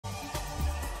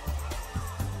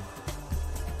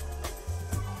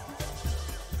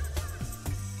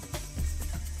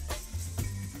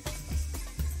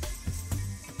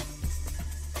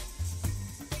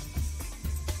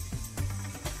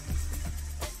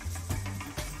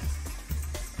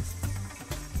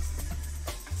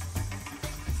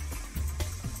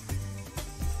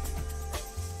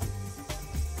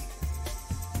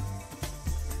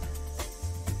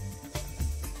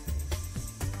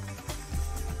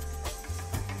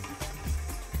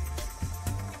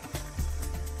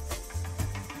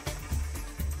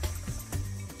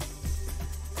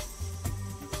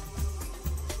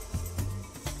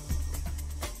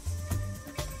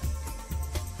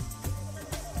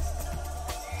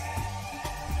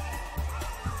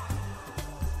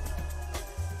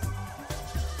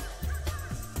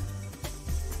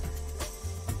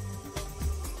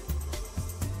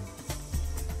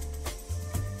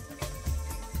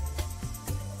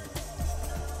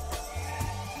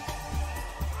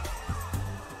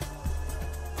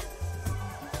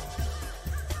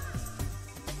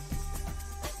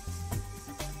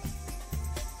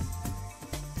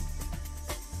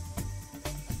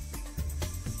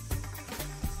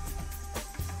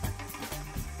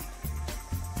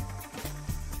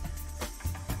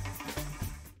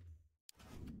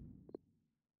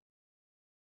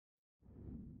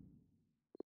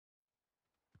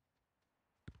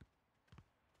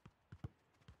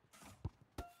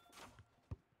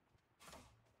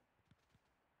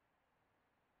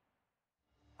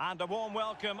And a warm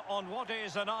welcome on what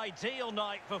is an ideal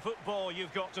night for football,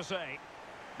 you've got to say.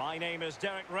 My name is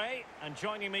Derek Ray, and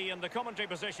joining me in the commentary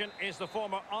position is the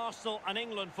former Arsenal and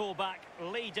England fullback,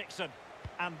 Lee Dixon.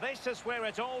 And this is where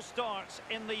it all starts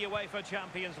in the UEFA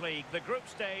Champions League, the group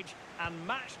stage and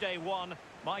match day one.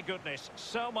 My goodness,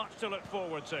 so much to look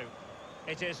forward to.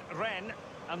 It is Rennes,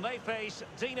 and they face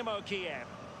Dynamo Kiev.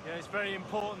 Yeah, it's very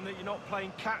important that you're not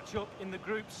playing catch-up in the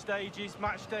group stages.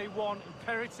 Match day one,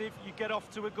 imperative you get off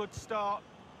to a good start.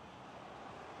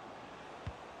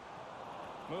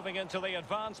 Moving into the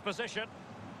advanced position.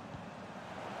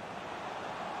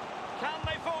 Can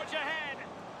they forge ahead?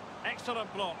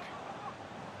 Excellent block.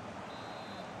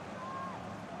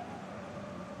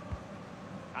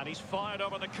 And he's fired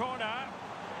over the corner.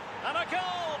 And a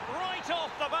goal right off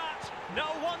the bat. No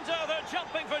wonder they're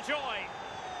jumping for joy.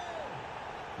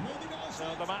 So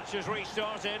the match has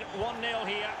restarted, 1-0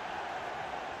 here.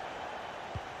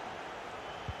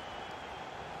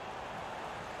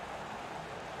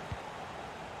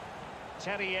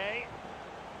 Terrier.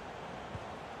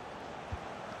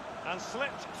 And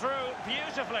slipped through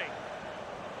beautifully.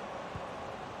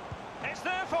 It's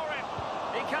there for him.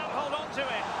 He can't hold on to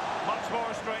it. Much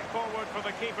more straightforward for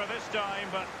the keeper this time,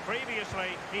 but previously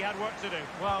he had work to do.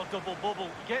 Well, double bubble.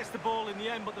 He gets the ball in the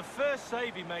end, but the first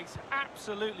save he makes,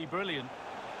 absolutely brilliant.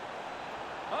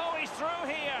 Oh, he's through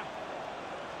here.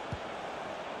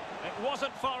 It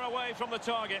wasn't far away from the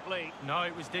target, Lee. No,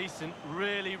 it was decent.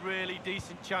 Really, really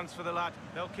decent chance for the lad.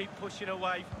 They'll keep pushing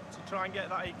away to try and get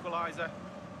that equaliser.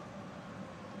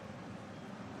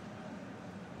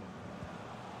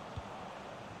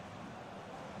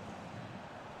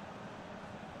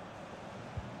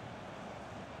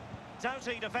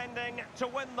 Doughty defending to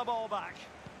win the ball back.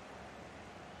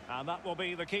 And that will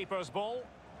be the keeper's ball.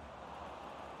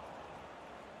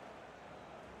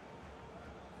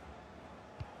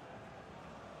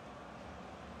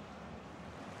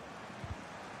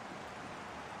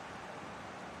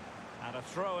 And a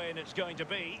throw-in it's going to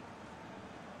be.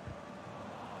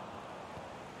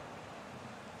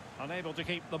 Unable to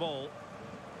keep the ball.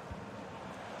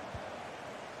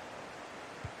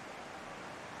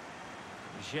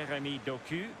 Jeremy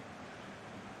Doku.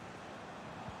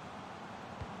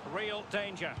 Real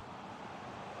danger.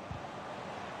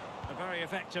 A very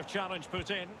effective challenge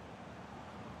put in.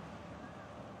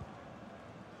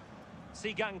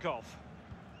 Sigankov.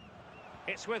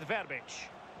 It's with Verbic.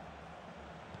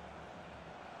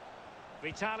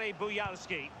 Vitaly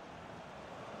Buyalski.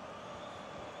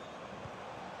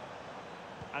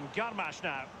 And Garmash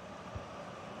now.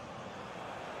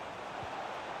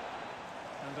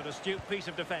 And an astute piece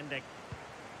of defending.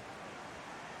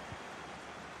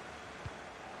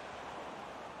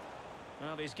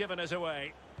 Well, he's given us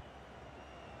away.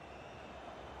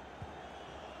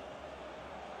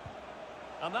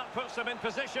 And that puts them in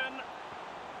position.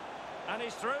 And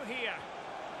he's through here.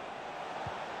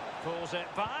 Pulls it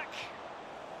back.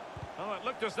 Oh, it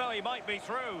looked as though he might be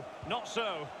through. Not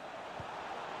so.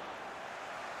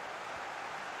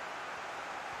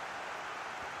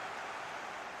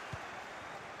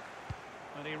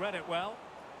 And he read it well.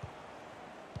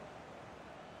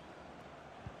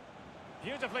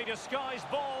 Beautifully disguised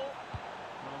ball.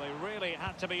 Well, they really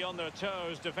had to be on their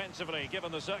toes defensively,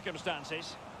 given the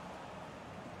circumstances.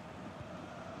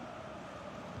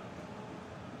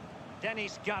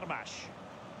 Denis Garmash.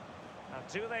 And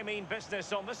do they mean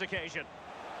business on this occasion?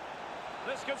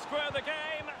 This could square the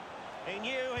game. He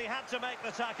knew he had to make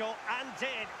the tackle, and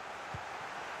did.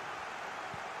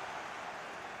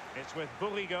 It's with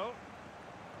Bourigo.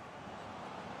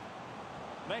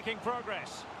 Making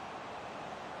progress.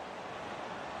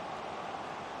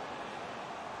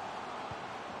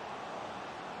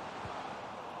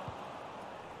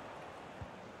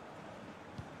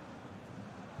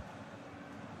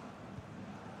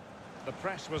 The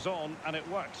press was on and it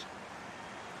worked.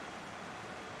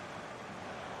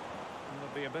 And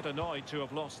they'll be a bit annoyed to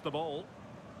have lost the ball.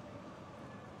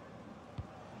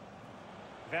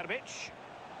 Verbic.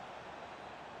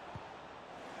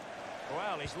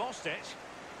 Well, he's lost it.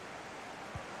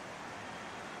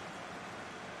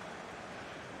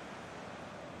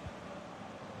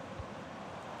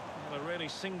 A really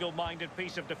single-minded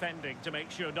piece of defending to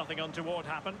make sure nothing untoward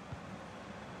happened.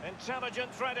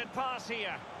 Intelligent threaded pass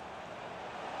here.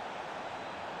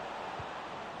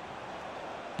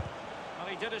 Well,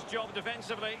 he did his job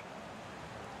defensively.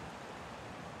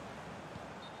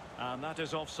 And that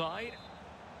is offside.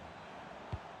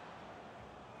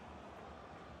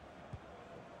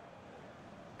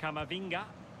 Camavinga.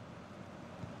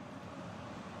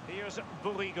 Here's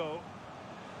Bourigo.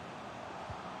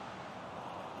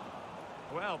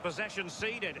 Well, possession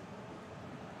ceded.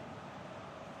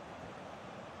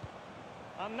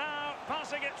 And now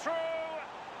passing it through.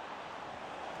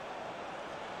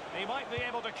 He might be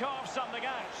able to carve something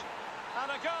out.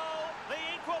 And a goal, the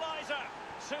equaliser.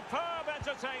 Superb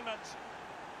entertainment.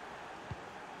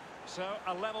 So,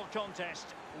 a level contest,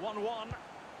 1-1.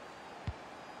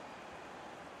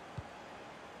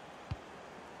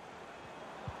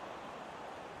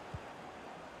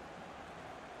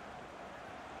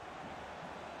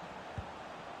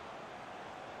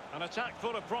 An attack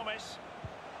full of promise.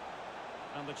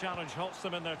 And the challenge halts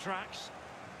them in their tracks.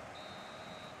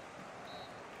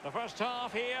 The first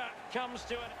half here comes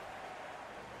to an...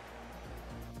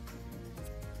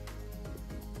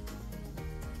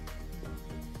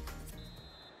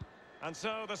 And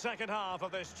so the second half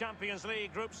of this Champions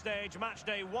League group stage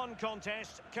matchday 1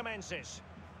 contest commences.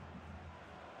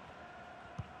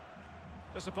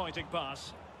 Disappointing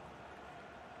pass.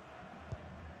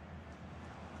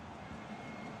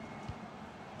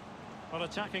 Well,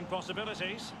 attacking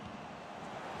possibilities.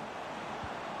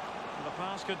 And the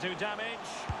pass could do damage.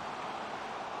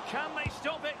 Can they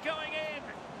stop it going in?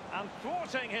 And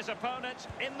thwarting his opponent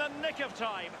in the nick of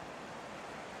time.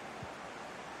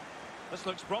 This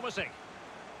looks promising.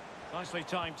 Nicely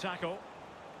timed tackle.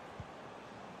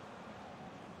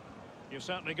 You've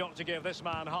certainly got to give this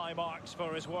man high marks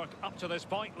for his work up to this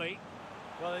point, Lee.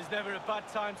 Well, there's never a bad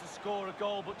time to score a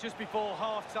goal, but just before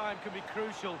half-time can be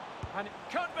crucial. And it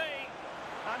could be.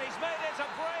 And he's made it a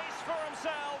brace for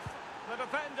himself. The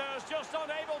defender's just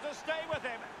unable to stay with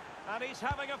him. And he's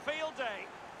having a field day.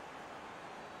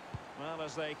 Well,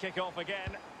 as they kick off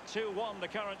again, 2-1 the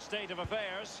current state of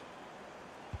affairs.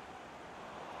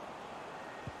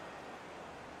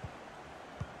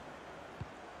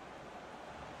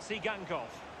 Sigankov.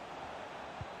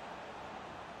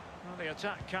 Well, the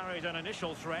attack carried an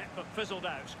initial threat, but fizzled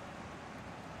out.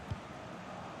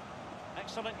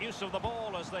 Excellent use of the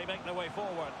ball as they make their way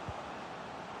forward.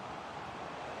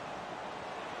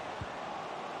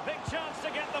 Big chance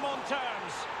to get them on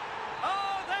terms.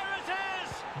 Oh, there it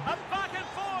is! A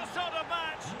back-and-forth sort of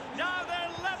match. Now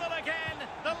they're level again.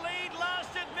 The lead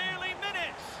lasted merely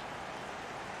minutes.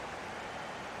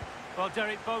 Well,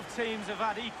 Derek, both teams have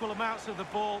had equal amounts of the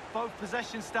ball. Both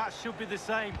possession stats should be the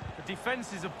same. The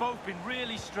defences have both been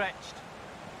really stretched.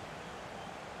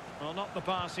 Well, not the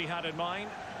pass he had in mind.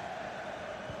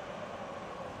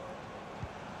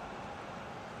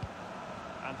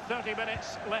 And 30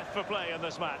 minutes left for play in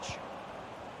this match.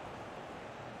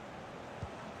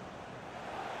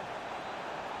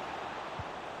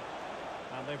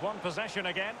 And they've won possession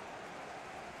again.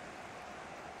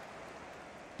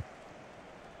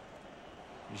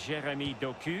 Jeremy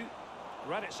Doku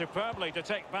read it superbly to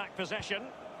take back possession.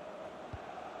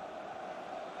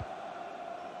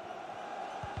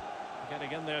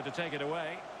 Getting in there to take it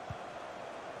away.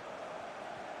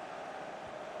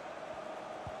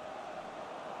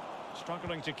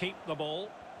 Struggling to keep the ball.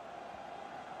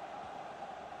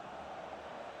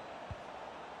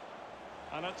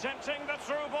 And attempting the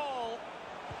through ball.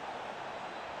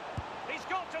 He's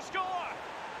got to score.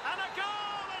 And a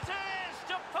goal it is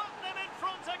to put them in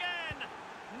front again.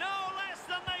 No less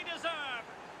than they deserve.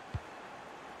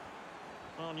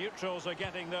 Well, neutrals are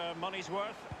getting their money's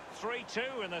worth.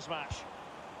 3-2 in this match.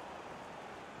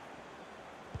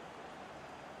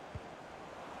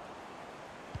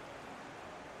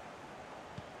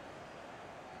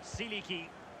 Siliki.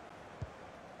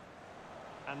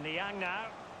 And Niang now.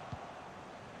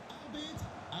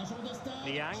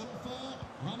 Niang.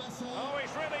 Oh,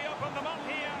 he's really opened them up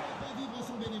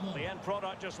here. The end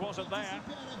product just wasn't there.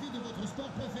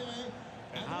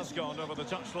 It has gone over the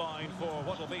touchline for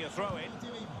what will be a throw-in.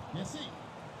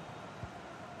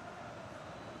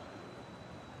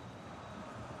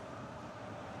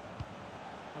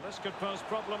 Well, this could pose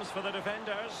problems for the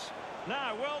defenders.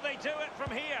 Now, will they do it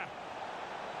from here?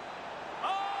 Oh,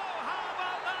 how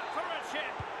about that for a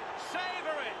chip?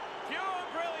 Savour it. Pure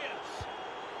brilliance.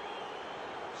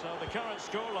 So the current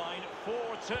scoreline,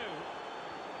 4-2.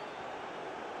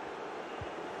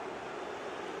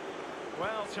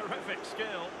 Well, terrific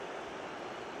skill.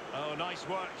 Oh, nice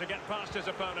work to get past his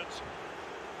opponent.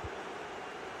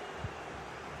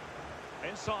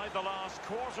 Inside the last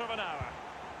quarter of an hour.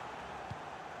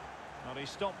 Well, he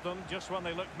stopped them just when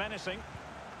they looked menacing.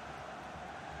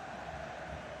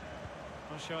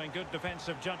 Well, showing good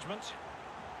defensive judgment.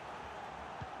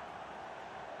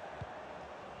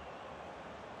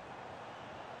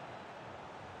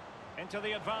 Into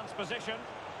the advanced position.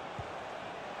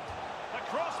 The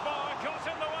crossbar got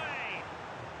in the way.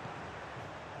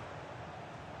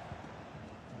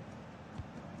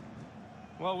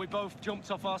 Well, we both jumped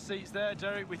off our seats there,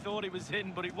 Derek. We thought it was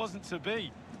in, but it wasn't to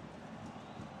be.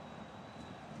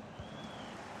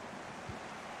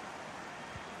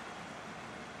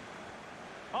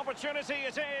 opportunity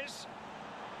it is.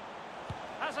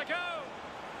 Has a go.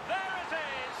 There it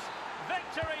is.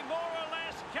 Victory more or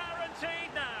less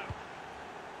guaranteed now.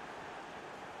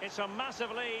 It's a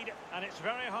massive lead, and it's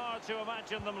very hard to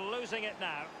imagine them losing it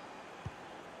now.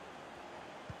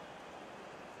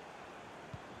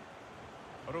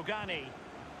 Rugani.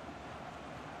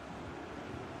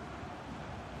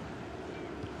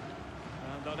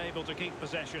 And unable to keep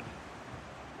possession.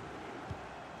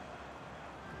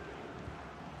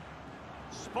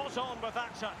 Spot on with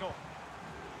that tackle.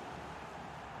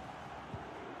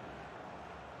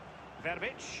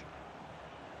 Verbic.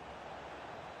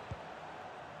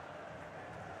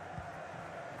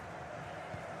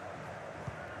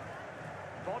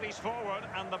 Bodies forward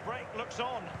and the break looks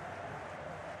on.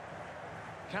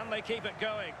 Can they keep it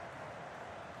going?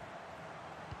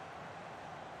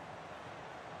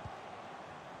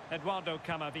 Eduardo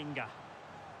Camavinga.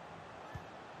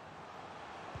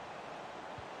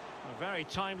 A very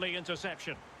timely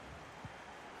interception.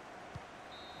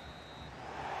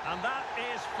 And that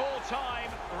is full time,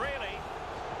 really.